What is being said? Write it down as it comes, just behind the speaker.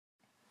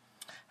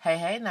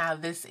Hey, now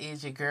this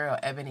is your girl,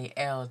 Ebony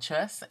L.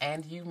 Trust,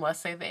 and you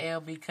must say the L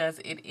because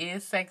it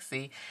is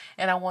sexy.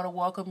 And I want to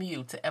welcome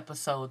you to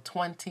episode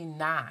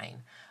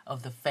 29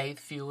 of the Faith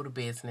Fueled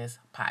Business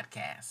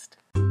podcast.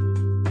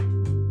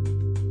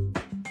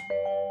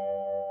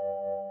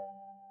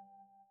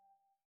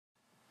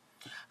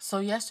 So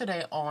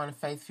yesterday on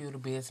Faith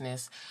Fueled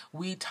Business,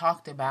 we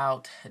talked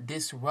about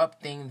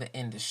disrupting the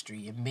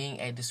industry and being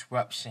a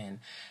disruption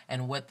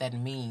and what that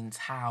means,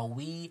 how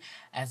we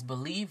as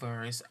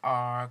believers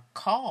are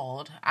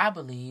called, I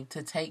believe,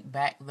 to take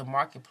back the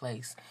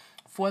marketplace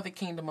for the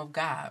kingdom of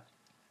God.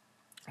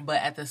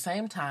 But at the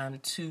same time,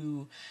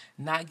 to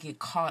not get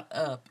caught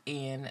up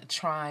in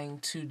trying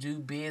to do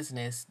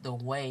business the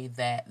way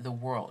that the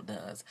world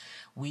does.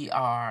 We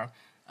are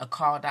a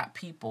called out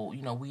people.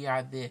 You know, we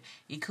are the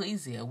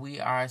ecclesia. We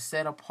are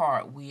set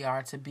apart. We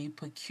are to be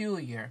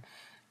peculiar.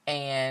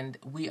 And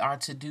we are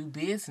to do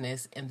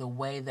business in the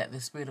way that the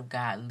Spirit of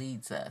God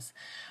leads us.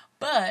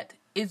 But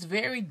it's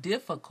very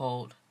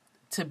difficult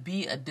to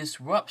be a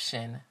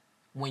disruption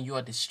when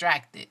you're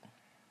distracted.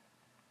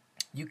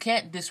 You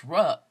can't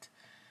disrupt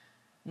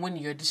when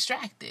you're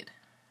distracted.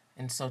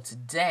 And so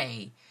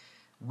today,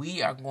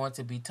 we are going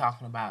to be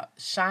talking about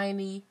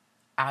shiny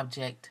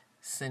object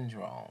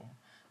syndrome.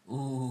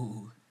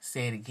 Ooh,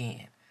 say it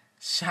again.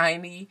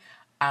 Shiny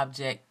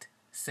object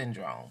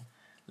syndrome.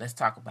 Let's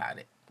talk about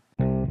it.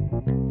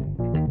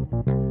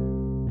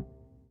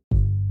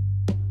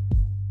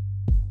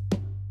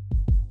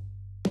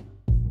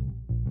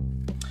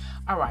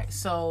 All right,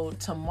 so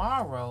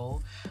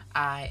tomorrow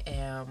I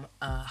am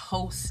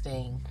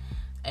hosting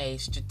a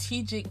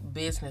strategic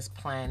business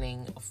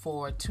planning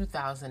for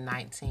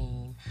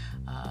 2019,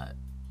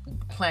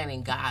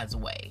 planning God's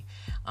way.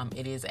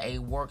 It is a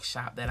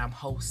workshop that I'm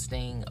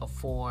hosting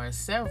for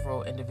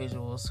several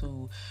individuals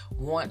who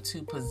want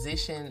to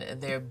position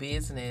their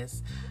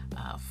business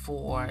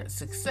for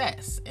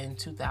success in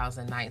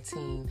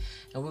 2019.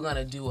 And we're going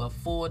to do a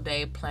full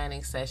day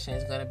planning session.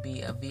 It's going to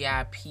be a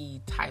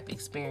VIP type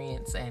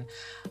experience. And,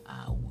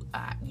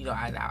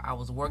 I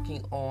was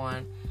working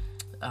on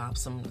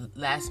some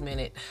last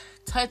minute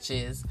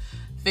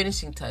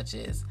finishing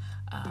touches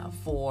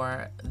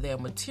for their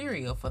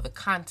material, for the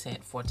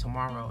content for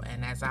tomorrow.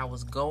 And as I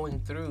was going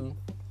through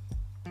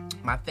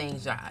my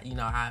things,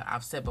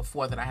 I've said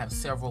before that I have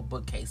several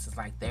bookcases.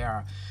 Like, there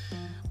are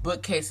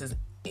bookcases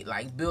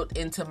like built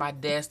into my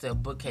desk. There are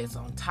bookcases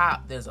on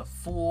top. There's a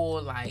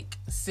full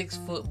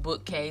 6-foot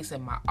bookcase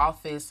in my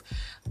office.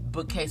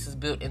 Bookcases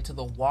built into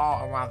the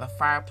wall around the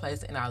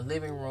fireplace in our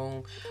living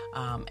room.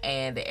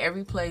 And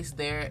every place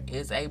there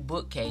is a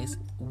bookcase,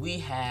 we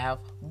have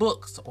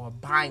books or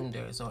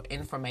binders or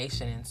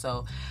information. And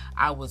so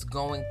I was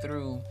going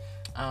through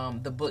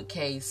the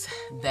bookcase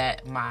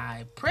that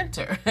my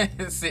printer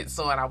sits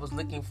on. I was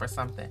looking for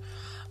something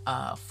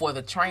for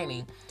the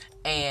training,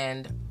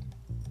 and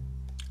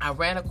I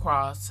ran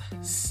across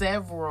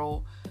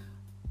several,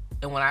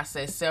 and when I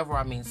say several,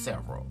 I mean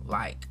several,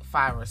 like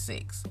 5 or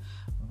 6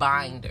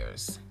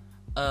 binders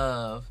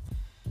of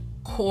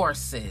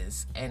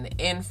courses and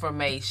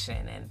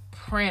information and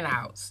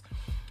printouts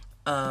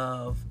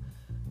of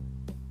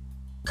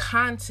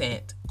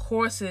content,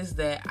 courses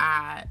that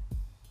I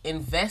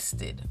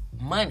invested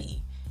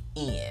money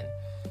in.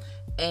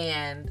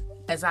 And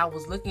as I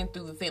was looking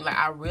through the thing,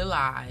 I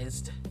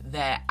realized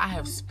that I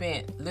have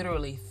spent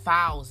literally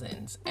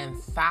thousands and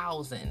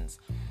thousands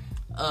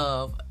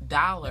of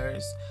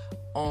dollars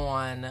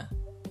on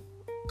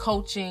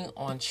coaching,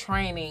 on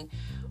training,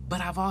 but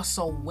I've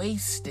also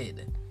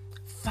wasted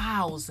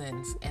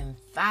thousands and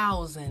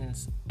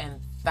thousands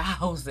and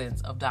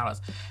thousands of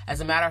dollars.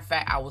 As a matter of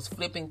fact, I was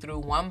flipping through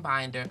one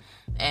binder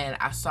and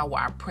I saw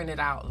where I printed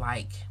out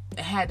it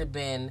had to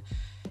been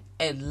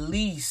at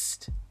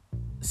least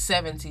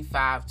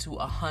 75 to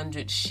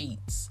 100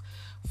 sheets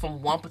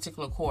from one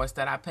particular course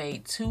that I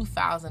paid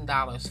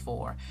 $2,000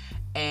 for,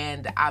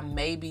 and I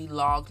maybe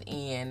logged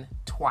in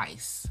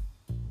twice.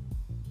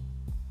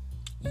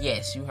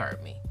 Yes, you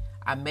heard me.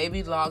 I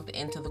maybe logged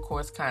into the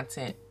course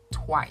content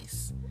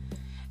twice,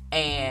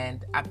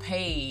 and I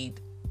paid,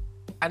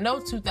 I know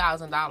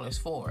 $2,000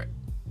 for it.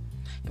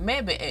 It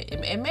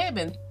may have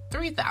been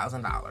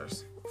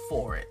 $3,000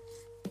 for it.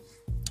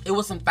 It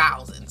was some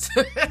thousands.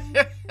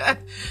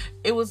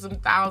 It was some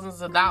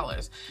thousands of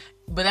dollars.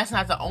 But that's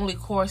not the only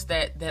course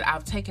that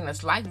I've taken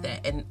that's like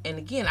that. And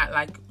again,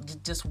 I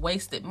just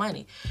wasted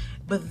money.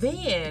 But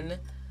then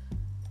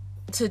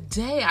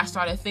today I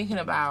started thinking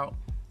about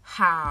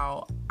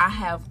how I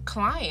have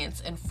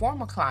clients and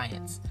former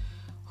clients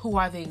who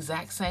are the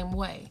exact same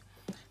way.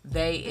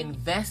 They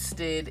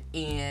invested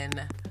in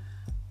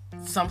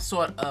some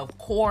sort of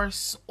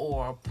course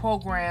or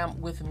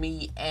program with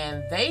me,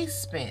 and they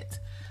spent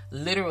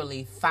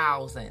literally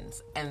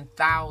thousands and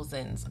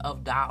thousands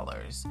of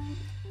dollars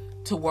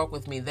to work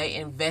with me. They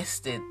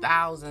invested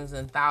thousands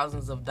and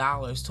thousands of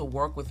dollars to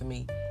work with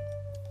me,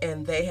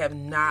 and they have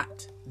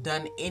not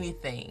done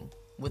anything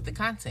with the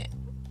content.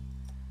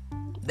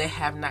 They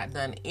have not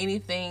done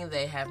anything.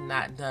 They have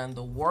not done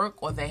the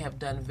work, or they have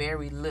done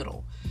very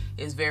little.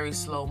 is very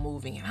slow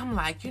moving. And I'm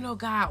like,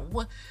 God,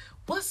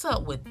 what's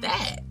up with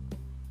that?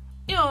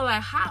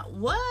 Like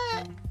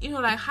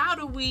how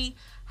do we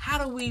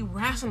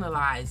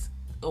rationalize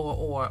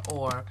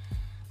or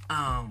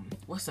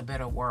what's a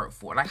better word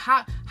for it? Like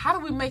how do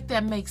we make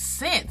that make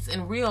sense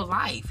in real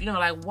life?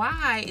 Like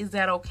why is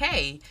that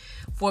okay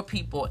for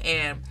people?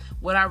 And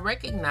what I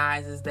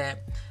recognize is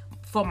that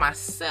for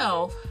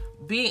myself,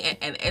 being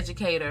an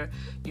educator,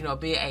 being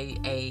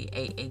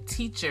a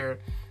teacher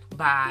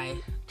by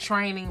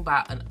training,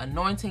 by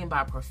anointing,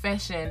 by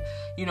profession,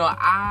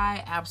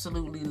 I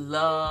absolutely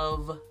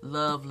love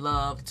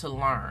to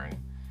learn.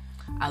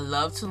 I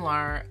love to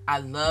learn. I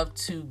love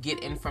to get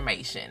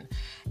information.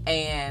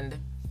 And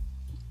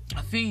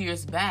a few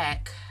years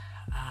back,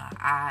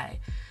 I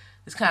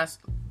just kind of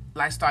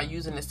like start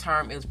using this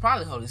term. It was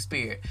probably Holy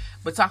Spirit,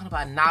 but talking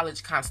about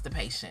knowledge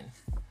constipation,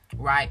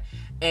 right?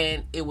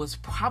 And it was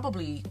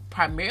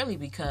primarily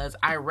because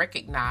I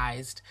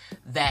recognized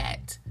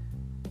that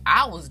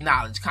I was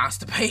knowledge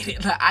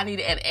constipated. Like I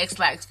needed an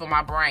X-lax for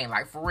my brain,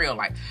 like for real,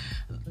 like,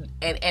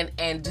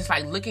 and just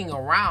like looking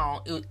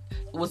around, it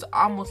was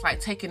almost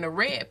like taking the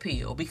red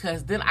pill,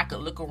 because then I could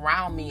look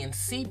around me and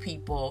see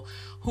people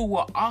who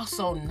were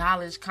also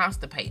knowledge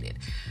constipated.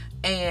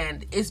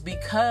 And it's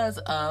because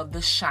of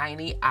the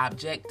shiny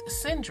object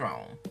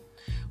syndrome.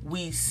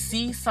 We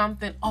see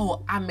something,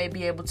 oh, I may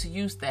be able to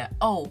use that.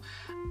 Oh,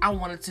 I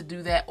wanted to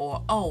do that.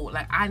 Or, oh,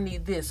 like I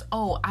need this.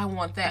 Oh, I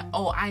want that.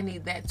 Oh, I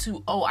need that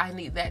too. Oh, I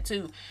need that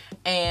too.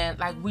 And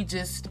like we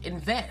just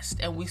invest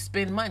and we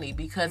spend money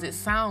because it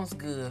sounds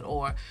good.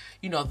 Or,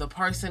 the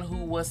person who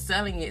was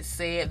selling it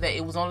said that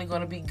it was only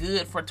going to be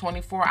good for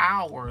 24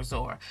 hours.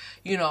 Or,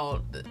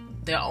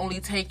 they're only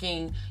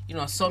taking,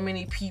 so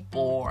many people,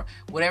 or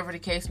whatever the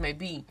case may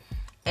be.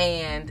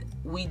 And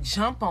we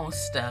jump on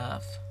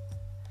stuff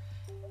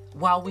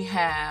while we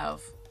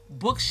have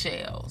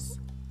bookshelves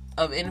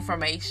of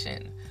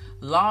information,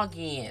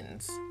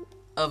 logins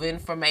of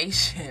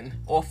information,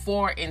 or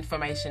for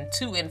information,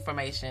 to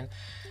information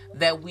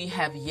that we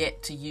have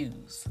yet to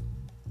use.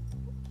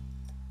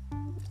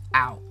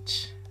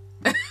 Ouch.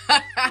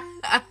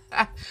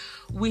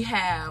 We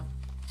have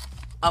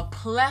a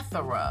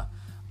plethora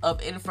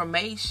of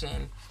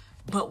information,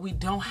 but we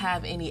don't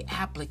have any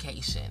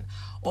application,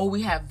 or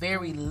we have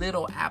very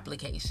little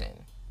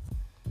application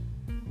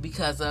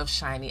because of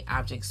shiny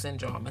object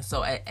syndrome. And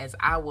so as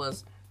I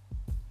was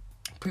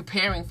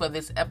preparing for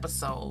this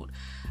episode,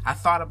 I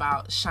thought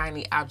about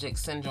shiny object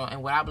syndrome,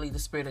 and what I believe the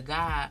Spirit of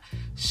God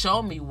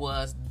showed me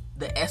was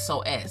the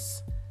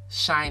SOS,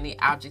 shiny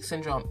object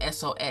syndrome,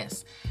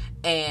 SOS.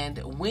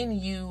 And when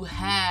you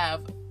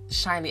have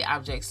shiny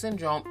object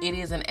syndrome, it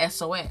is an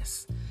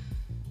SOS.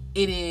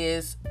 It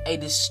is a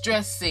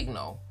distress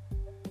signal.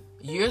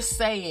 You're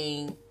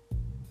saying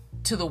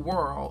to the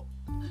world,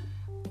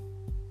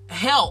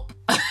 help,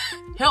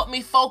 help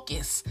me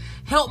focus,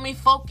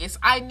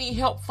 I need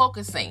help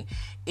focusing.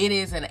 It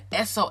is an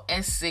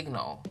SOS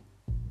signal,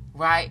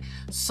 right?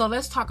 So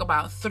let's talk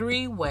about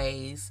 3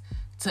 ways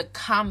to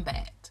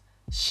combat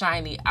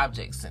shiny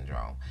object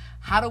syndrome.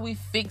 How do we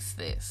fix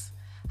this?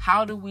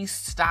 How do we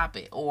stop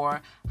it?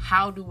 Or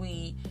how do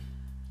we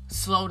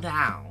slow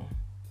down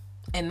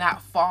and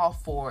not fall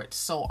for it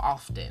so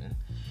often?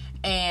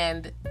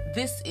 And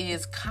this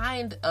is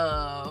kind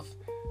of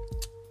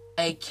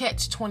a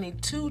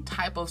catch-22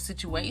 type of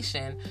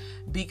situation,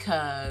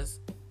 because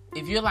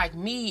if you're like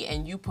me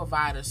and you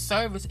provide a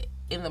service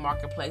in the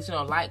marketplace,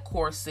 like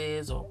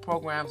courses or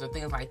programs or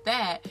things like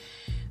that,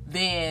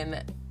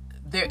 then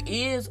there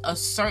is a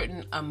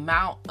certain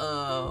amount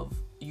of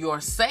your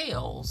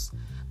sales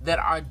that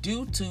are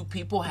due to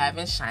people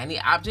having shiny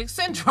object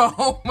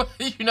syndrome,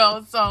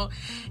 so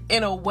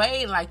in a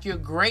way, like you're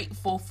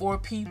grateful for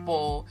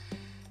people,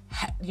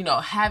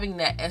 having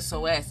that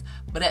SOS,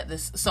 but at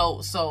this,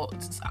 so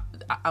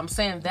I'm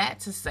saying that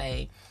to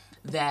say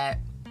that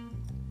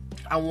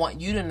I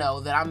want you to know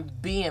that I'm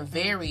being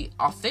very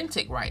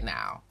authentic right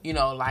now.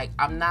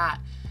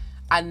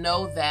 I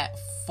know that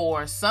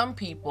for some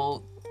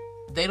people,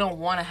 they don't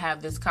want to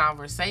have this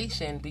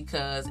conversation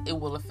because it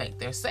will affect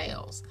their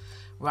sales,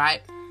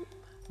 right?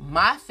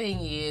 My thing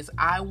is,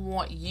 I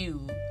want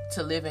you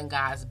to live in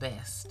God's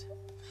best.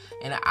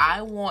 And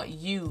I want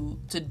you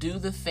to do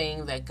the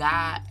thing that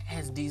God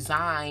has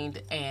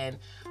designed and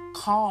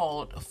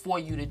called for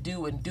you to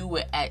do, and do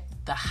it at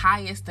the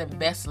highest and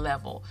best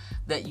level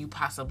that you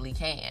possibly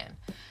can.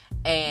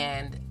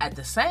 And at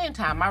the same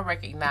time, I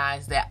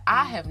recognize that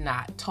I have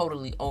not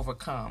totally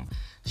overcome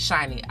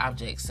shiny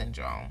object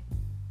syndrome.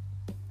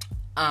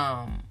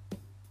 I'm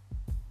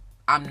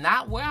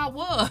not where I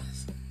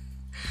was.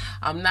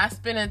 I'm not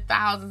spending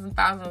thousands and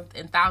thousands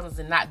and thousands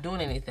and not doing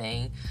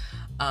anything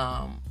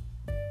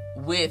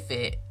with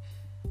it.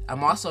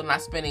 I'm also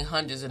not spending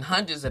hundreds and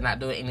hundreds and not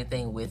doing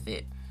anything with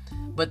it.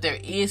 But there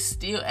is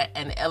still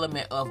an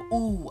element of,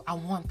 ooh, I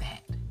want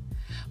that.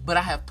 But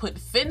I have put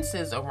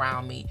fences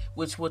around me,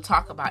 which we'll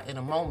talk about in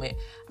a moment.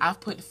 I've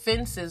put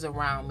fences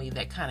around me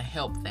that kind of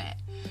help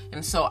that.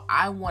 And so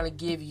I want to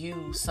give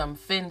you some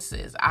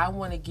fences. I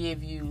want to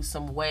give you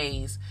some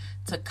ways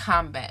to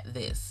combat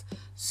this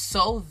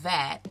so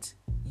that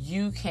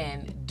you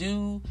can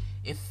do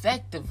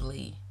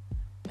effectively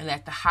and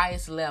at the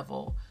highest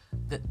level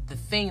the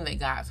thing that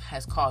God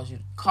has called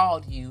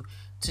you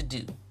to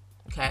do.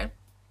 Okay?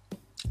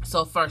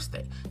 So first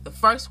thing, the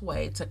first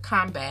way to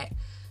combat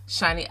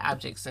shiny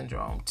object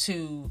syndrome,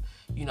 to,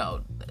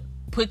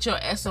 put your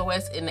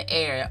SOS in the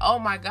air. Oh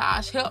my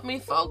gosh, help me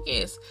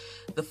focus.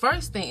 The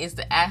first thing is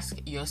to ask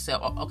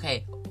yourself,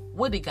 okay,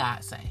 what did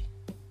God say?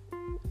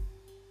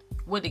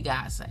 What did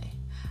God say?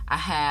 I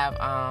have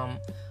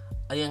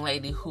a young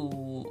lady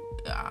who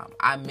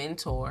I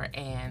mentor,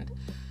 and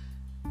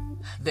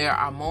there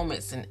are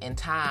moments and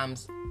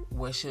times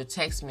where she'll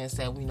text me and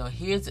say,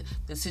 here's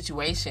the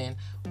situation.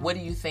 What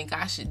do you think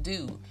I should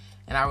do?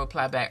 And I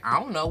reply back, I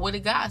don't know. What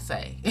did God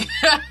say?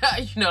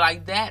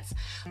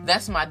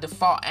 That's my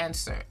default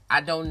answer.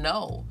 I don't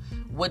know.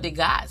 What did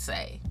God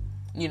say?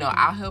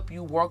 I'll help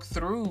you work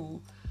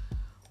through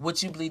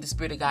what you believe the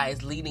Spirit of God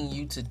is leading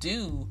you to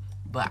do,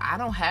 but I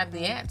don't have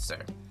the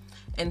answer.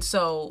 And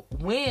so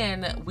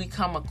when we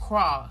come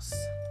across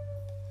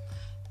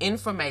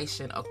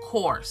information, a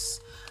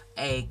course,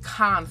 a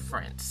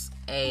conference,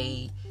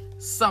 a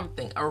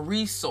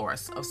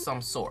resource of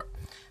some sort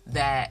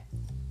that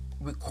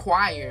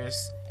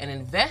requires an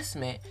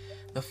investment,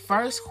 the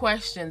first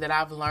question that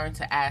I've learned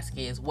to ask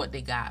is, what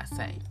did God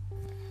say?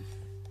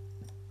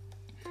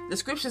 The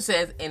scripture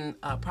says in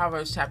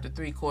Proverbs chapter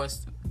 3, of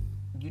course,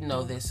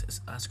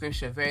 this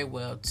scripture very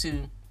well,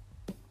 to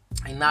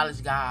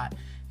acknowledge God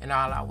in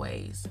all our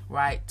ways,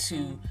 right?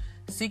 To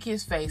seek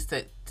his face,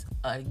 to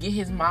get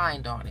his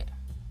mind on it,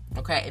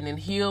 okay? And then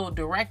he'll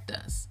direct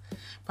us.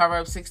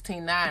 Proverbs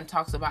 16:9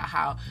 talks about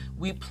how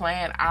we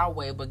plan our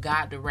way, but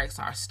God directs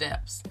our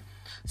steps.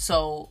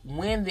 So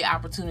when the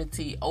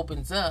opportunity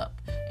opens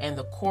up and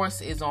the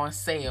course is on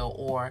sale,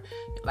 or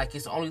like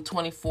it's only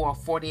 24 or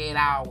 48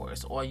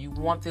 hours, or you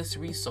want this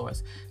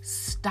resource,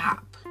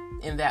 stop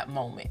in that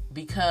moment,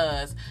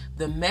 because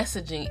the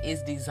messaging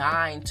is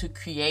designed to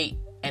create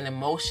an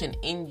emotion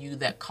in you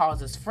that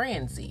causes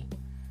frenzy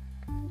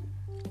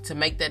to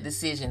make that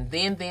decision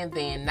then,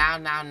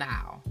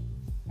 now,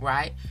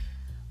 right?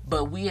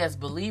 But we as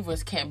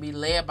believers can't be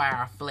led by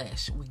our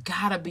flesh. We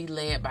gotta be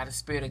led by the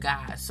Spirit of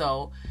God.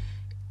 So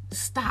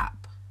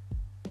stop.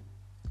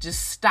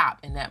 Just stop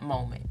in that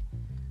moment.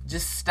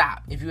 Just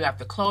stop. If you have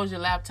to close your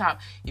laptop,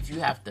 if you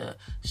have to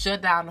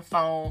shut down the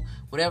phone,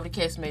 whatever the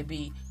case may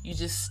be, you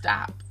just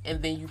stop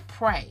and then you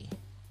pray.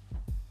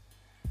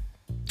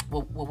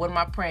 Well, what am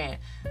I praying?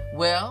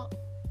 Well,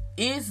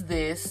 is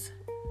this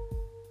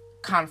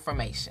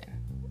confirmation?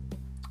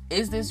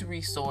 Is this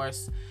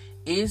resource?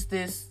 Is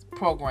this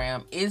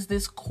program? Is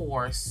this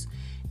course?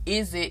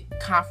 Is it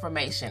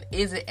confirmation?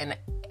 Is it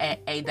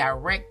a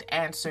direct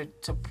answer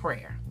to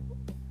prayer?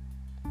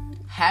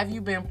 Have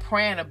you been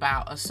praying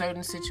about a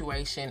certain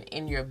situation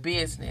in your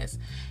business,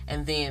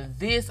 and then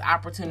this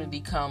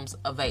opportunity comes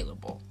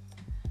available?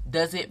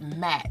 Does it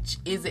match?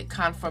 Is it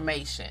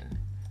confirmation?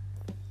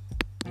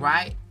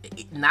 Right?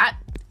 Not,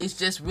 it's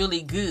just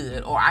really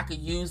good, or I could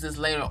use this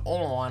later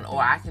on,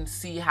 or I can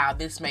see how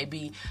this may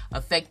be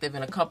effective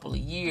in a couple of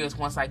years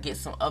once I get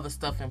some other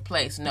stuff in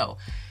place. No.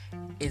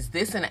 Is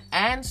this an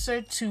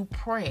answer to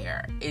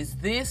prayer? Is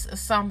this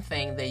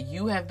something that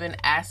you have been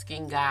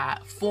asking God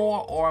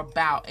for or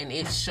about, and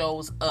it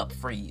shows up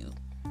for you?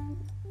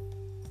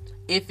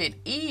 If it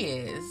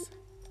is,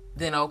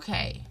 then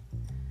okay.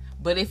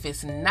 But if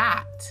it's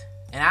not,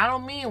 and I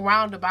don't mean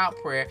roundabout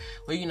prayer,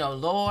 where,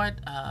 Lord,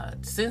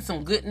 send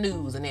some good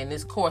news, and then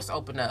this course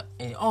open up,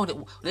 and,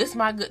 this is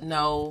my good.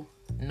 No,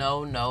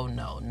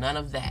 none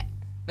of that.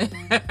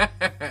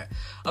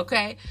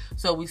 Okay,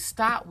 so we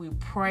stop, we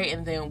pray,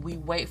 and then we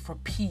wait for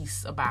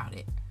peace about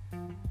it.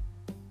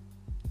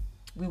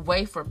 We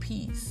wait for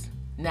peace.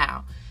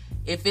 Now,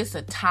 if it's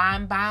a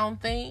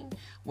time-bound thing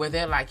where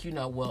they're like,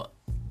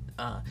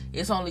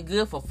 it's only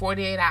good for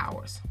 48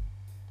 hours.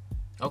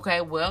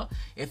 Okay, well,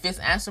 if it's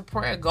answered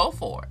prayer, go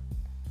for it.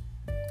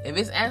 If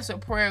it's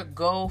answered prayer,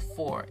 go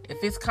for it.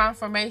 If it's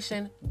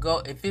confirmation,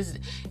 go. If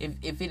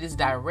it is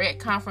direct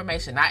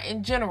confirmation, not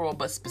in general,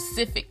 but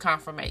specific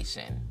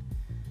confirmation.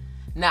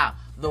 Now,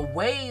 the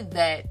way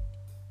that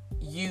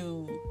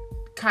you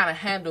kind of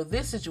handle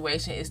this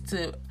situation is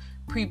to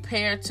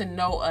prepare to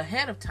know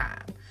ahead of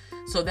time.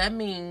 So that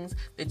means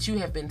that you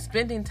have been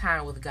spending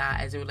time with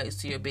God as it relates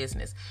to your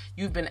business.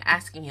 You've been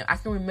asking him. I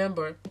can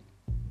remember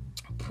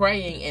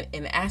praying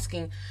and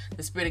asking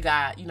the Spirit of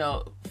God,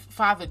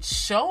 Father,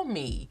 show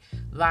me,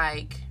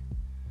 like,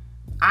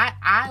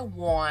 I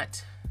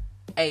want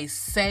a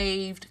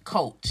saved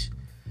coach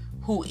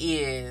who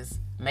is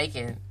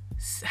making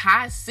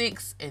high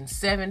 6 and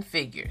 7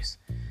 figures.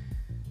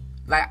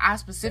 Like, I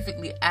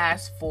specifically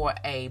asked for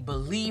a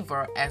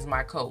believer as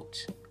my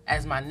coach,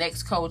 as my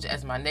next coach,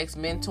 as my next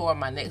mentor,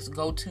 my next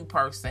go-to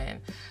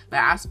person.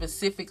 Like, I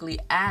specifically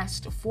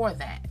asked for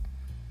that.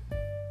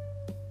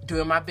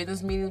 during my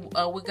business meeting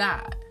with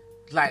God.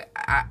 Like,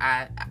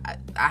 I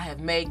have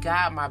made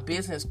God my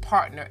business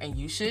partner, and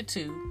you should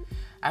too.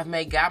 I've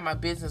made God my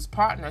business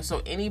partner,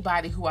 so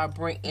anybody who I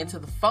bring into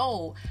the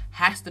fold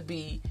has to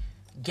be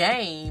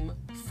game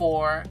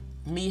for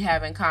me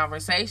having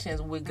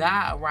conversations with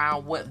God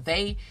around what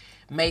they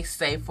may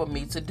say for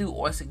me to do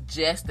or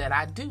suggest that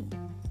I do.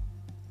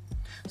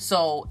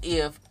 So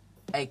if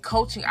a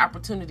coaching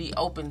opportunity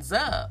opens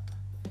up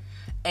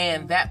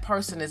and that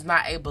person is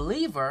not a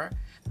believer,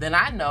 then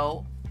I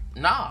know,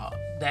 no,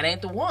 that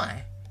ain't the one.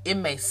 It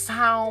may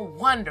sound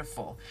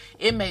wonderful.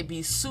 It may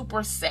be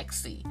super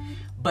sexy,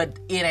 but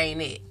it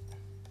ain't it.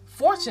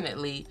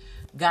 Fortunately,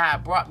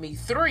 God brought me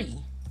three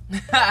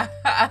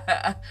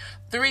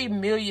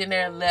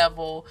millionaire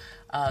level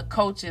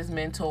coaches,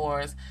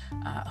 mentors,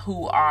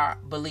 who are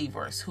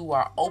believers, who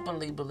are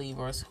openly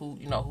believers, who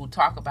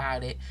talk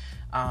about it,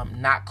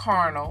 not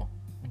carnal,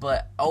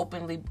 but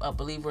openly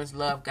believers,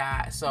 love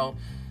God. So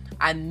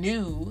I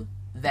knew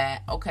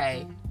that,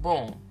 okay,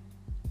 boom,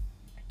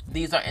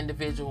 these are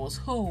individuals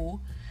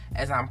who,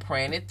 as I'm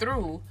praying it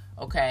through,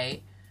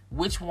 okay,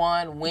 which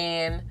one,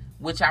 when,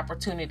 which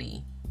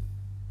opportunity.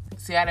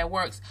 See how that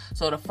works?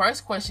 So the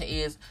first question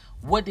is,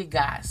 what did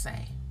God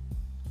say?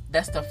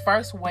 That's the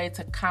first way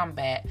to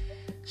combat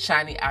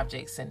shiny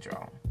object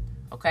syndrome.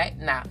 Okay?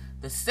 Now,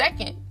 the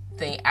second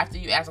thing, after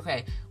you ask,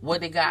 okay, what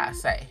did God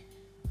say?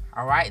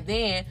 All right,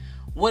 then,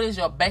 what does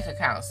your bank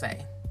account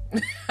say?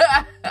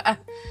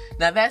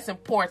 Now, that's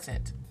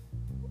important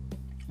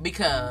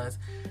because,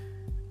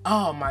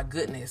 oh my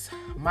goodness,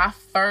 my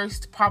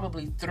first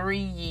probably 3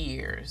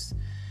 years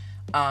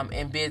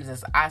in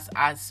business,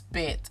 I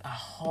spent a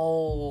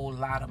whole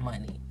lot of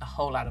money.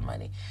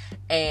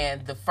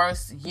 And the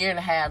first year and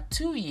a half,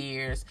 2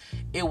 years,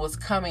 it was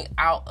coming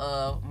out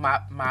of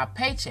my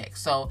paycheck.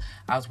 So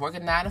I was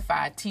working 9 to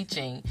 5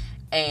 teaching,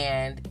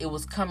 and it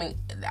was coming,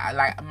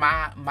 like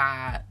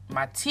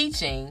my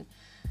teaching,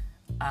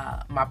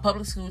 my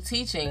public school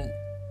teaching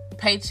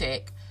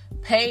paycheck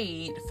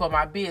paid for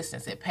my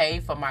business. It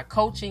paid for my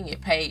coaching.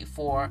 It paid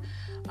for,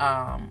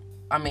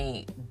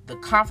 the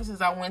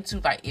conferences I went to.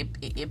 Like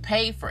it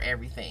paid for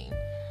everything.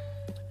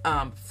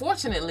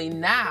 Fortunately,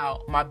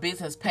 now my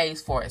business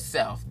pays for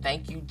itself.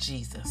 Thank you,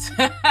 Jesus.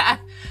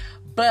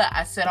 But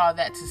I said all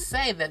that to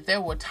say that there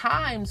were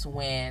times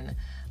when,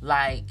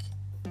 like,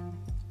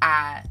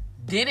 I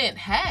didn't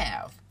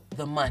have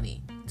the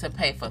money to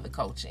pay for the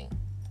coaching,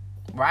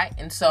 right?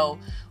 And so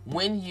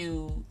when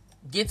you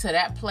get to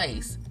that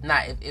place,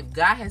 now if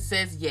God has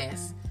said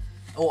yes,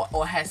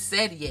 or has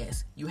said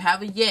yes, you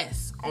have a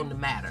yes on the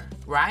matter,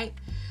 right?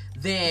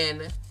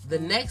 Then the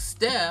next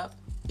step,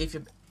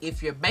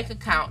 if your bank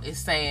account is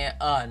saying,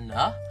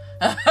 no,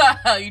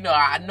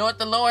 I know what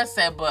the Lord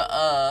said,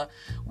 but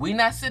we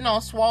not sitting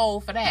on swole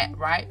for that,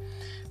 right?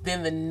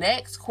 Then the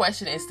next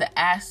question is to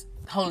ask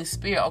Holy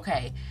Spirit,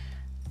 okay,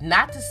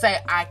 not to say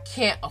I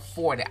can't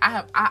afford it.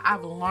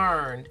 I've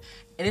learned,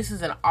 and this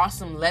is an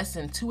awesome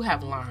lesson to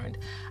have learned.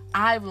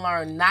 I've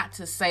learned not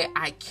to say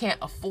I can't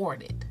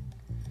afford it.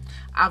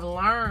 I've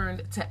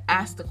learned to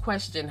ask the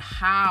question,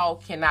 how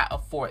can I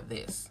afford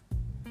this?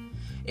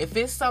 If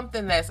it's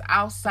something that's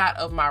outside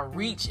of my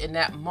reach in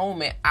that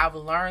moment, I've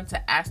learned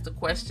to ask the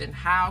question,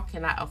 how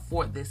can I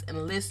afford this?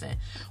 And listen,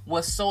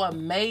 what's so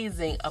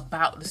amazing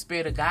about the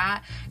Spirit of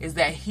God is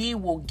that He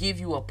will give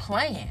you a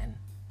plan.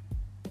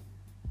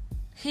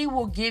 He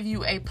will give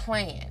you a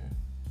plan.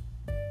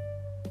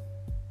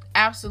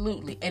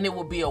 Absolutely. And it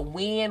will be a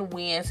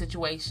win-win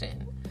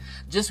situation.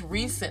 Just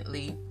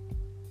recently,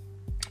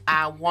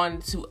 I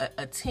wanted to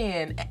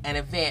attend an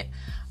event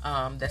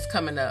that's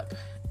coming up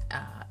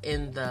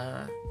in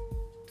the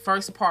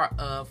first part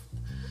of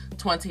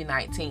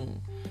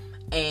 2019.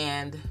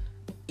 And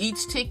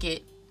each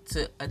ticket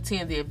to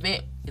attend the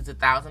event is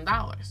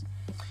 $1,000.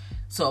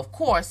 So, of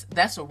course,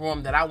 that's a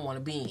room that I want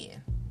to be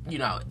in.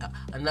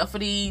 Enough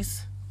of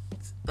these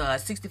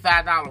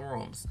 $65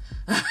 rooms.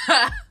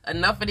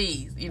 Enough of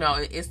these.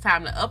 It's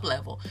time to up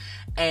level.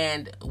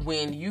 And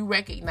when you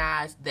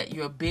recognize that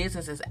your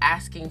business is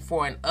asking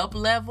for an up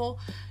level,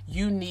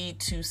 you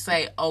need to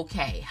say,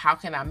 okay, how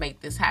can I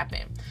make this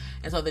happen?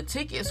 And so the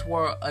tickets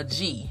were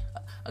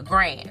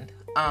 $1,000.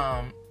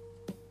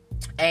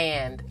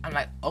 And I'm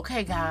like,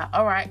 okay, God,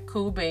 all right,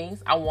 cool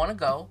beans. I want to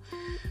go,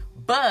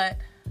 but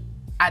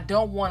I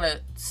don't want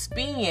to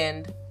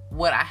spend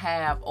what I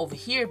have over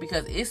here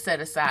because it's set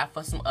aside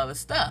for some other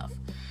stuff.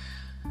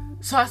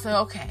 So I said,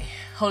 okay,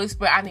 Holy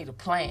Spirit, I need a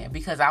plan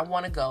because I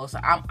want to go. So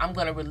I'm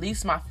going to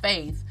release my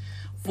faith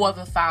for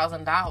the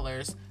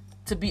 $1,000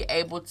 to be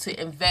able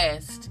to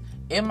invest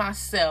in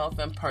myself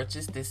and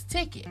purchase this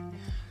ticket.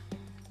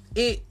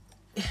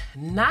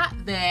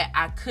 Not that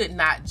I could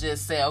not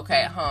just say,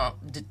 okay,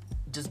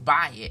 just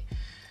buy it.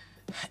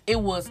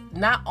 It was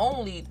not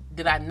only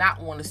did I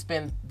not want to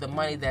spend the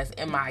money that's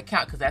in my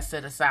account because that's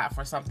set aside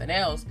for something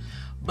else,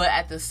 but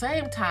at the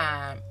same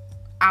time,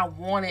 I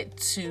wanted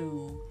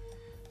to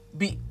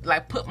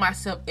put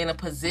myself in a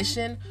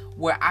position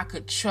where I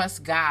could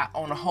trust God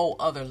on a whole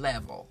other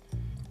level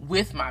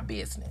with my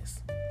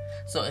business.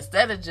 So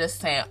instead of just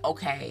saying,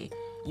 okay,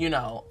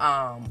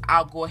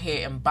 I'll go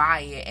ahead and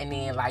buy it and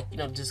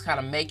then just kind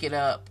of make it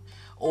up,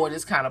 or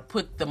just kind of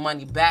put the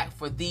money back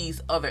for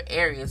these other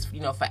areas,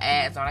 for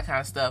ads and all that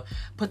kind of stuff,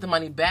 put the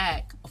money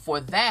back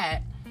for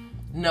that.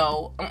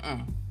 No,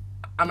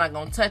 I'm not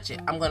going to touch it.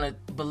 I'm going to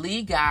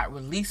believe God,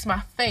 release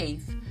my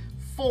faith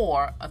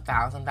for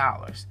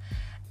 $1,000.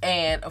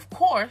 And of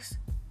course,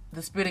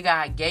 the Spirit of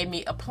God gave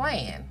me a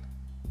plan.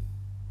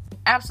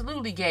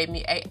 Absolutely gave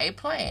me a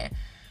plan.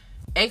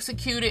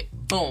 Executed,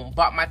 boom,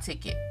 bought my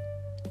ticket.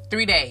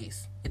 3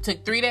 days. It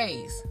took 3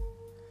 days.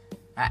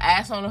 I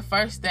asked on the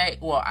first day.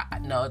 I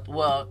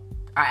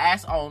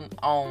asked on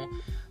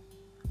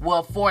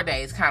 4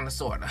 days, kind of,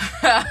 sort of.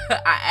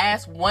 I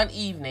asked one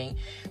evening,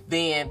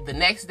 then the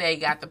next day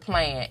got the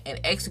plan and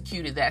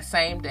executed that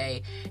same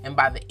day. And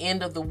by the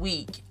end of the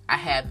week, I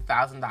had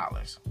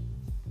 $1,000.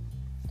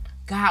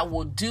 God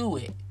will do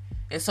it.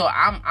 And so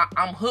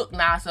I'm hooked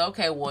now. I said,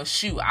 okay, well,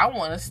 shoot, I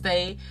want to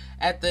stay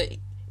at the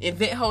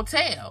event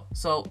hotel.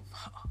 So,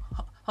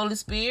 Holy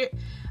Spirit,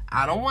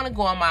 I don't want to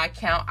go on my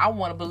account. I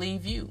want to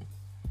believe you.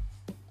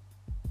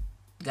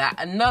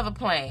 Got another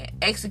plan,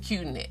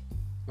 executing it,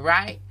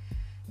 right?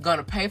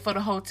 Gonna pay for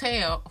the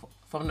hotel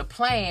from the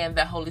plan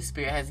that Holy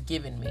Spirit has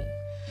given me.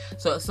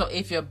 So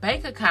if your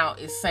bank account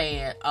is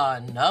saying,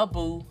 no,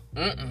 boo,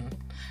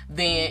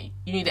 then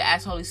you need to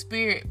ask Holy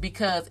Spirit,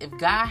 because if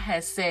God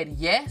has said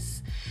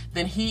yes,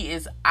 then He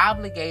is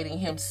obligating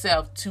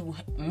Himself to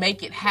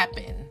make it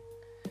happen.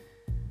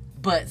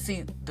 But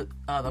see, the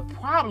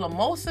problem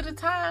most of the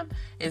time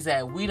is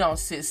that we don't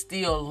sit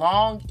still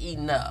long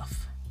enough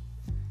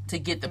to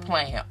get the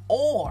plan,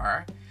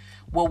 or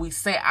what we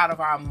say out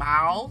of our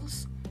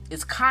mouths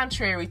is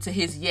contrary to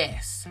His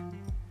yes,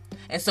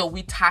 and so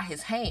we tie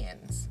His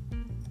hands.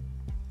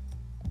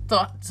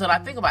 So I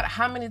think about it.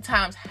 How many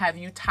times have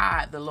you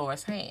tied the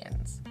Lord's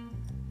hands?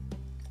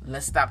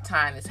 Let's stop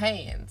tying His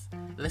hands.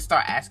 Let's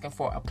start asking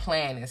for a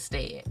plan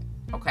instead.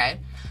 Okay?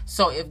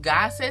 So if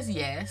God says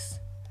yes,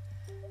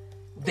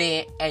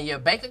 then, and your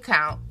bank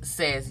account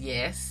says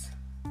yes,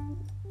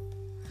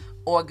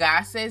 or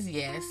God says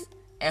yes,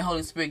 and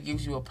Holy Spirit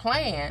gives you a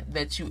plan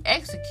that you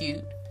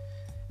execute,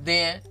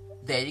 then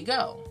there you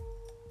go.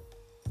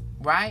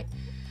 Right?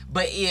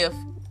 But if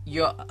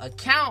your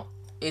account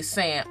is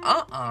saying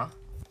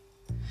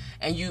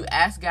and you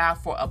ask God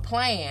for a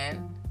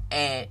plan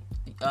and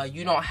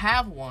you don't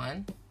have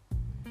one,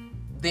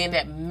 then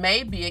that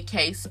may be a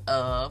case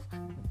of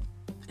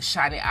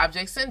shiny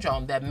object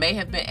syndrome. That may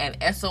have been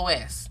an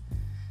SOS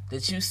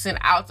that you sent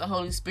out to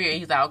Holy Spirit.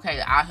 He's like,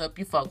 okay, I'll help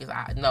you focus.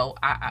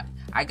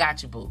 I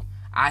got you, boo.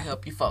 I'll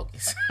help you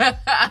focus.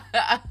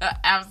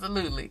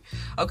 Absolutely.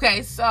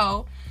 Okay,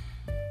 so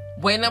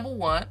way number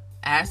 1,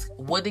 ask,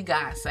 what did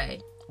God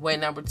say? Way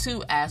number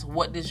 2, ask,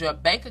 what does your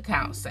bank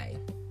account say?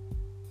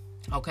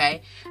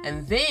 Okay,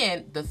 and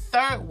then the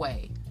third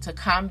way to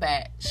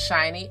combat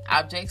shiny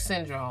object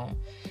syndrome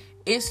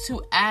is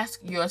to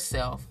ask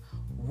yourself,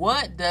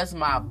 what does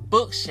my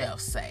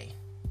bookshelf say?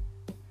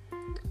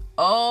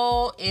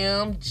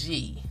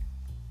 OMG.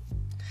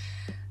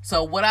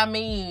 So what I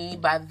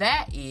mean by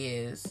that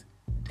is,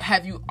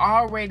 have you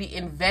already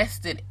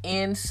invested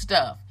in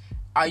stuff?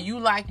 Are you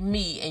like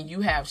me and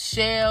you have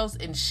shelves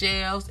and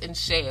shelves and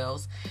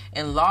shelves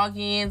and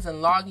logins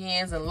and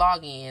logins and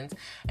logins,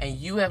 and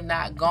you have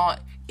not gone?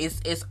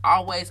 It's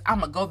always, I'm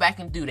going to go back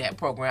and do that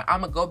program.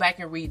 I'm going to go back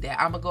and read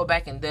that. I'm going to go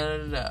back and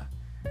da-da-da-da.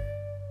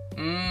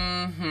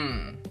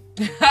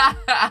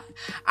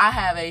 I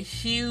have a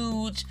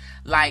huge,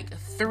 like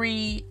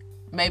 3,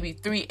 maybe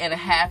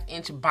 3.5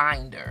 inch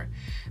binder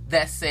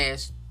that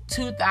says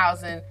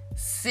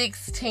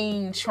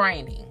 2016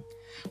 training,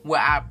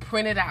 where I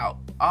printed out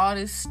all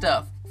this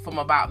stuff from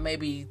about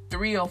maybe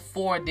 3 or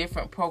 4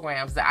 different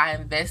programs that I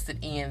invested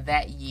in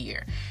that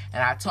year.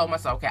 And I told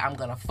myself, okay, I'm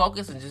going to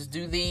focus and just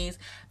do these.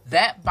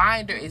 That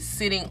binder is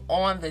sitting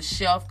on the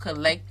shelf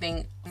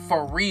collecting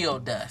for real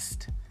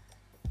dust.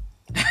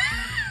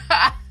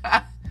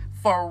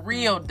 For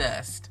real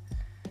dust.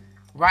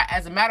 Right?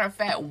 As a matter of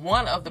fact,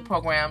 one of the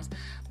programs,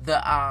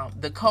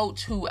 the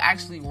coach who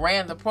actually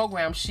ran the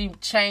program, she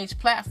changed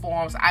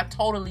platforms. I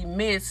totally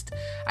missed,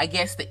 I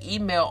guess, the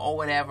email or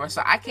whatever.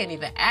 So I can't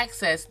even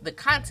access the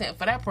content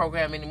for that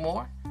program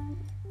anymore.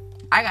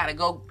 I got to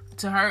go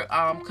to her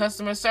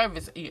customer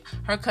service,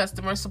 her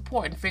customer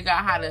support, and figure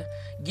out how to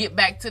get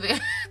back to the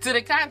to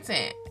the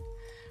content.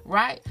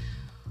 Right?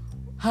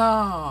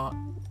 Oh,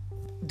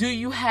 do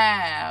you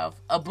have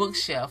a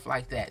bookshelf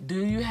like that?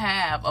 Do you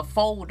have a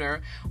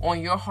folder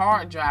on your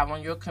hard drive,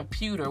 on your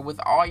computer, with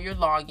all your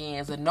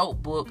logins, a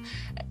notebook,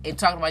 and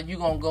talking about you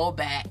going to go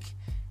back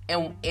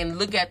and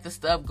look at the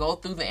stuff, go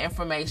through the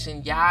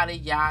information, yada,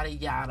 yada,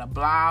 yada,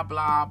 blah,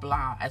 blah,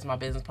 blah, as my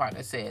business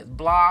partner says,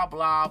 blah,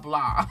 blah,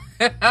 blah.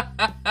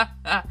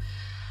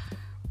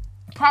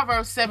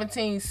 Proverbs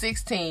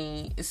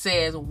 17:16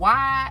 says,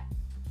 why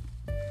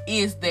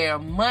is there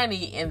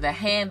money in the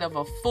hand of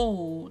a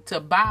fool to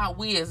buy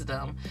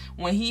wisdom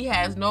when he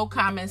has no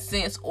common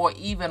sense or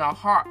even a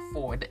heart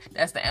for it?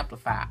 That's the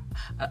Amplified.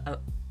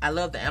 I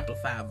love the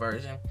Amplified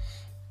version.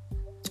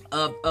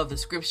 of the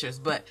scriptures.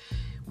 But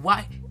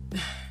why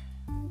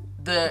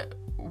the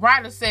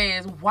writer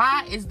says,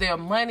 why is there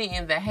money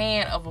in the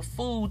hand of a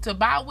fool to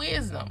buy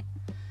wisdom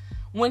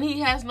when he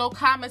has no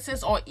common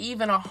sense or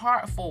even a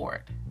heart for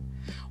it?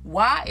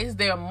 Why is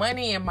there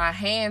money in my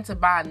hand to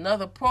buy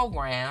another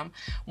program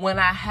when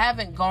I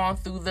haven't gone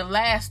through the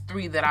last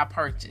 3 that I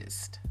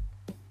purchased?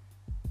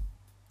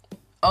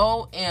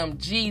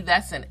 OMG,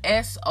 that's an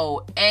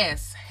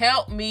SOS.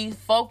 Help me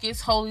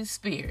focus, Holy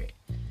Spirit.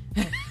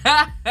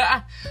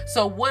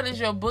 So what does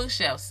your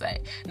bookshelf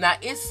say? Now,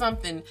 it's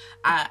something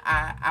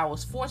I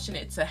was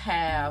fortunate to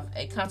have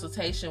a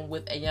consultation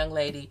with a young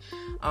lady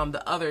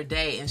the other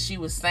day, and she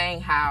was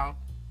saying how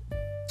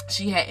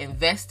she had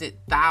invested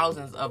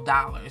thousands of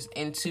dollars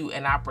into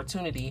an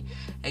opportunity,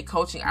 a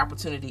coaching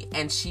opportunity,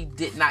 and she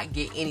did not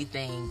get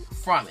anything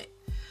from it.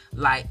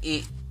 Like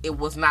it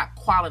was not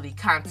quality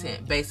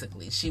content.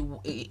 Basically,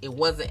 it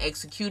wasn't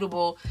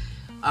executable.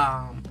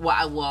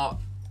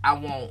 I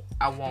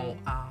won't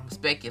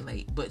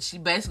speculate, but she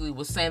basically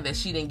was saying that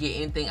she didn't get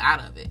anything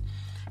out of it.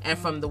 And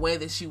from the way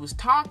that she was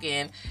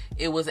talking,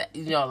 it was,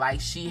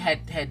 like she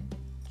had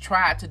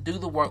tried to do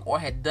the work or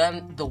had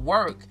done the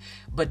work,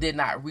 but did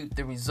not reap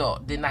the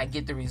result, did not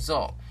get the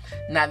result.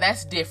 Now,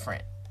 that's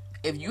different.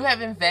 If you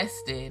have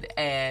invested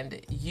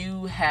and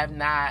you have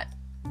not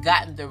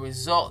gotten the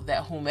result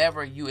that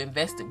whomever you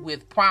invested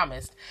with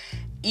promised,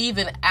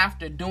 even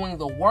after doing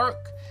the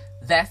work,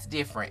 that's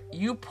different.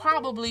 You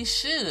probably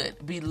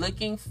should be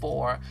looking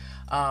for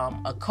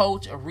a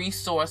coach, a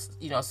resource,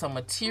 some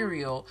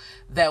material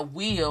that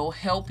will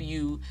help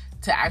you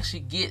to actually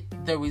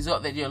get the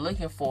result that you're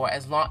looking for,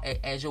 as long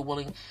as you're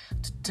willing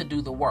to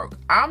do the work.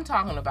 I'm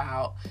talking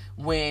about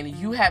when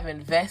you have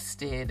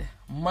invested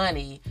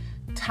money,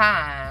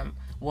 time,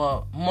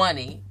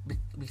 money,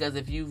 because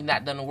if you've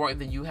not done the work,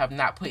 then you have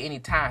not put any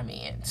time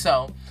in.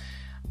 So,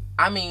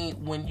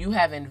 when you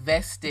have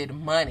invested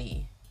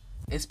money,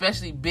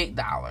 especially big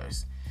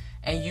dollars,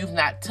 and you've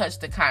not touched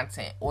the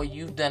content, or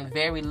you've done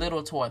very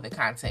little toward the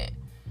content,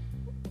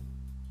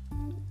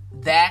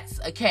 that's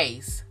a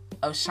case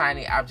of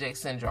shiny object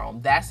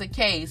syndrome. That's a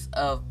case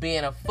of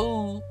being a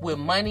fool with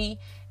money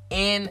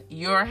in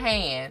your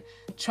hand,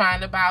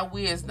 trying to buy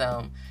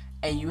wisdom,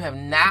 and you have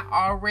not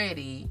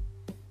already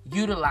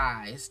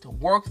utilized,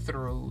 worked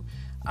through,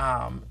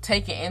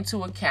 taken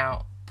into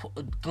account,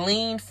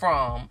 gleaned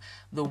from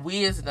the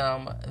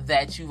wisdom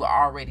that you've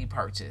already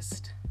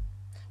purchased.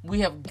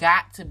 We have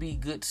got to be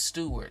good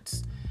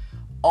stewards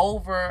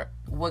over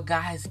what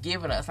God has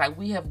given us. Like,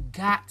 we have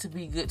got to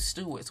be good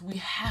stewards. We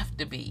have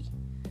to be.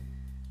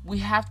 We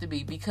have to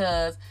be,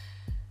 because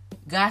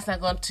God's not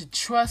going to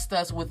trust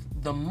us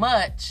with the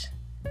much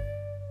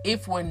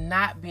if we're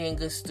not being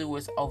good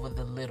stewards over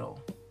the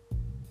little.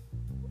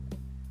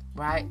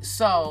 Right?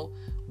 So,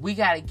 we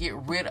got to get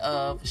rid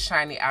of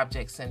shiny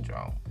object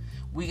syndrome.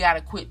 We got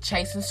to quit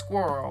chasing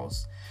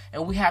squirrels,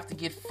 and we have to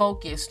get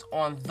focused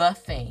on the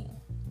thing.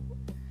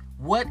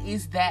 What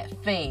is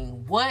that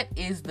thing? What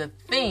is the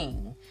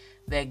thing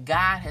that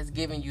God has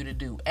given you to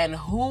do? And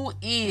who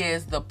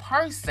is the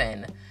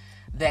person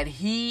that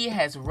He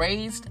has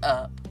raised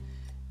up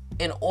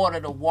in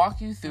order to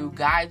walk you through,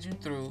 guide you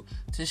through,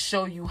 to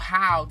show you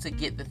how to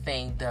get the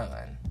thing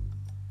done?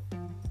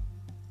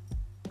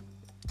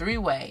 3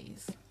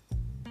 ways.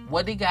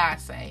 What did God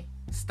say?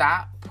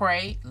 Stop,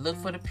 pray, look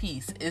for the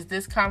peace. Is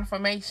this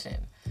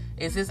confirmation?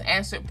 Is this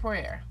answered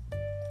prayer?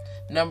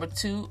 Number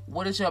 2,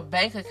 what does your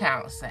bank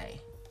account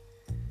say?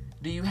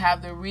 Do you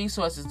have the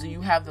resources? Do you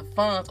have the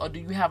funds? Or do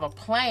you have a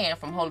plan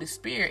from Holy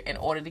Spirit in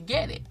order to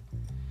get it?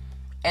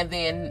 And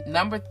then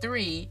number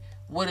 3,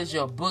 what does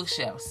your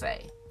bookshelf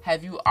say?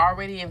 Have you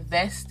already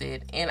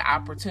invested in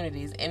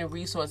opportunities, in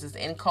resources,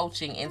 in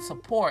coaching, in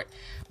support,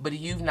 but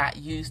you've not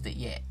used it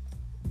yet?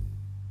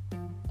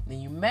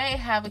 Then you may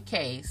have a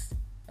case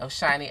of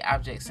shiny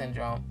object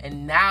syndrome,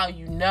 and now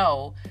you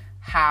know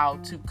how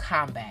to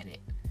combat it.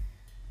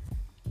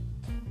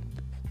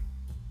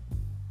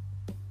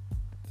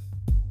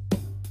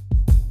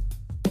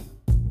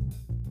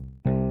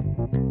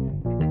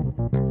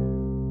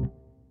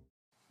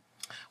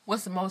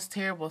 What's the most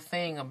terrible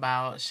thing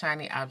about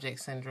shiny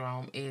object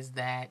syndrome is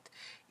that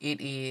it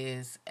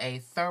is a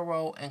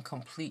thorough and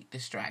complete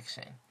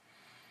distraction.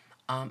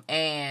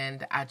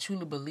 And I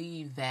truly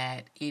believe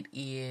that it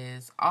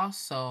is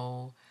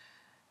also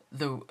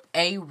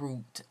a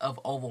root of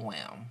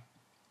overwhelm.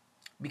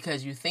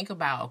 Because you think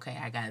about, okay,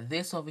 I got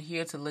this over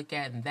here to look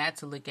at, and that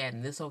to look at,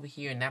 and this over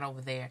here and that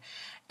over there.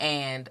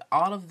 And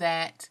all of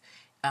that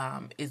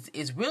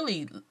is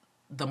really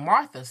the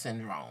Martha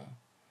syndrome.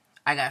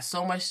 I got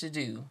so much to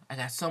do. I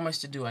got so much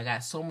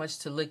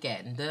to look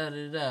at, and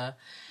da-da-da.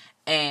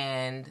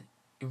 And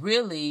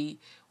really,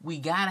 we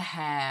got to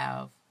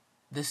have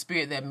the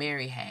spirit that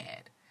Mary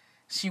had.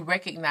 She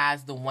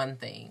recognized the one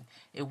thing.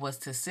 It was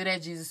to sit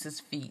at Jesus'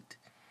 feet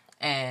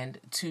and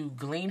to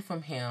glean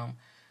from Him,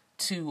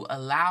 to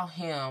allow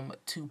Him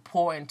to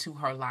pour into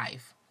her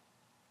life.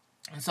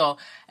 And so,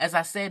 as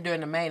I said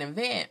during the main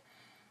event,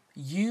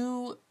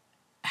 you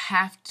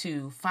have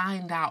to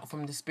find out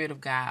from the Spirit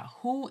of God,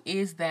 who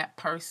is that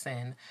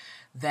person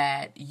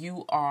that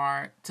you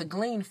are to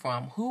glean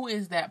from? Who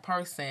is that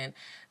person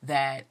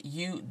that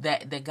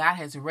that God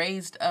has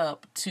raised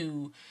up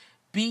to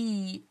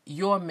be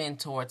your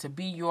mentor, to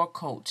be your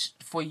coach,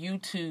 for you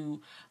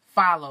to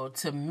follow,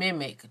 to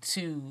mimic,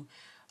 to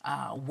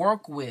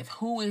work with?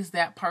 Who is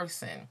that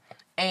person?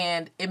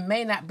 And it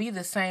may not be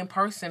the same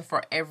person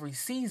for every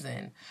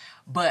season,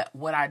 but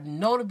what I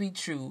know to be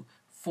true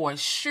for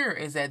sure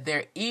is that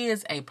there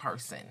is a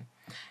person.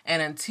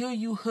 And until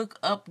you hook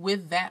up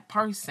with that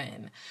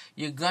person,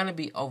 you're going to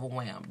be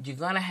overwhelmed. You're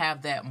going to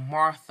have that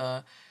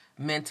Martha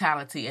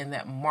mentality and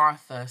that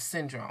Martha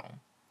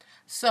syndrome.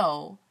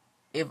 So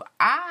if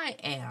I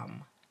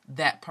am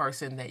that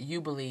person that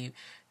you believe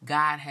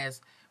God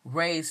has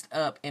raised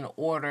up in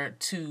order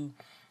to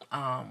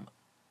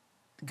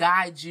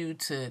guide you,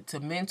 to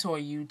mentor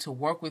you, to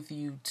work with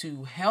you,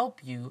 to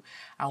help you,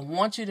 I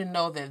want you to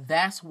know that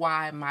that's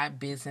why my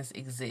business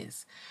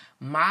exists.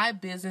 My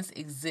business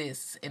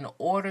exists in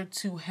order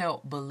to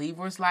help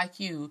believers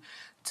like you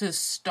to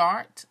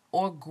start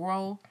or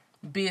grow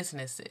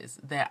businesses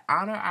that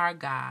honor our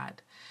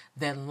God,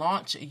 that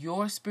launch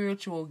your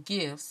spiritual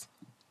gifts,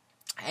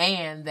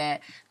 and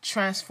that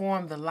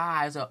transform the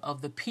lives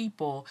of the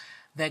people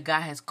that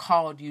God has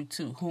called you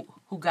to,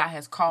 who God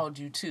has called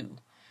you to.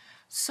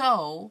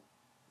 So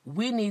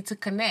we need to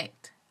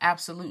connect.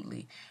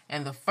 Absolutely.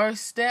 And the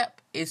first step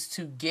is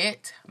to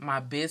get my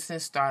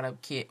business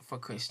startup kit for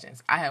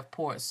Christians. I have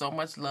poured so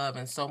much love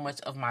and so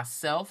much of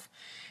myself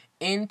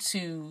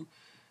into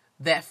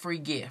that free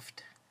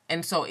gift.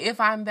 And so if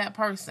I'm that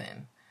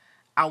person,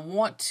 I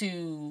want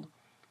to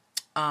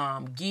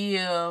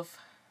give,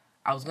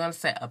 I was going to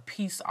say a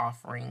peace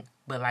offering,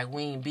 but like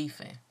we ain't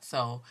beefing.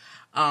 So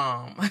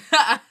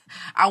I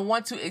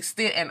want to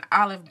extend an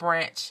olive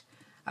branch.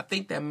 I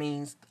think that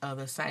means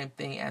the same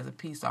thing as a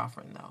peace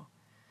offering, though.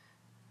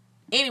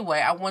 Anyway,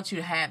 I want you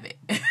to have it.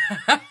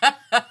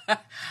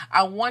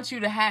 I want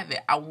you to have it.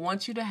 I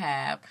want you to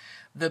have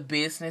the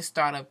business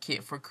startup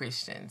kit for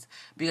Christians,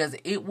 because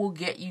it will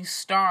get you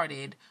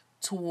started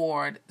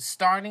toward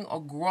starting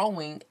or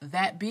growing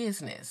that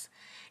business.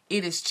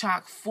 It is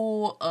chock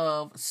full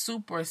of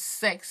super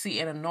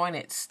sexy and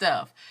anointed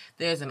stuff.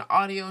 There's an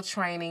audio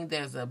training.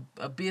 There's a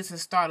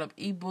business startup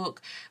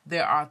ebook.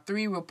 There are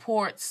 3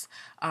 reports.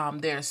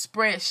 There's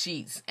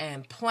spreadsheets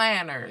and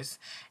planners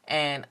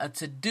and a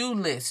to-do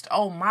list.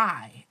 Oh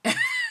my.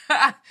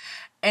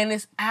 And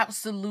it's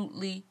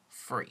absolutely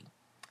free.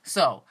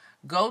 So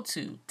go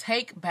to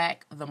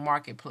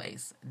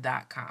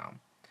takebackthemarketplace.com.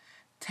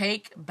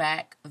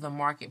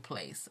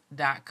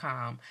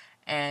 Takebackthemarketplace.com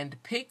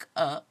and pick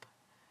up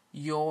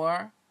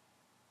your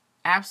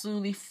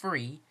absolutely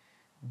free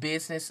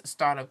business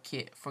startup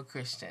kit for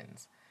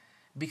Christians,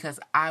 because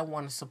I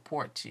want to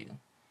support you.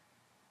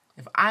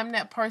 If I'm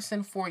that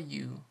person for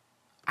you,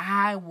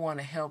 I want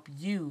to help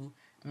you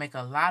make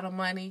a lot of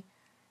money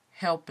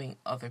helping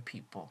other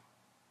people.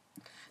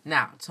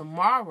 Now,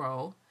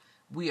 tomorrow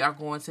we are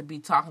going to be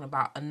talking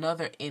about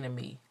another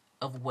enemy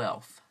of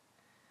wealth,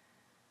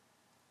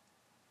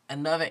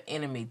 another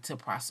enemy to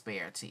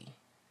prosperity,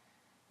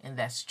 and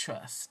that's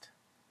trust.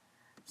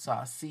 So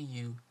I'll see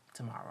you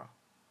tomorrow.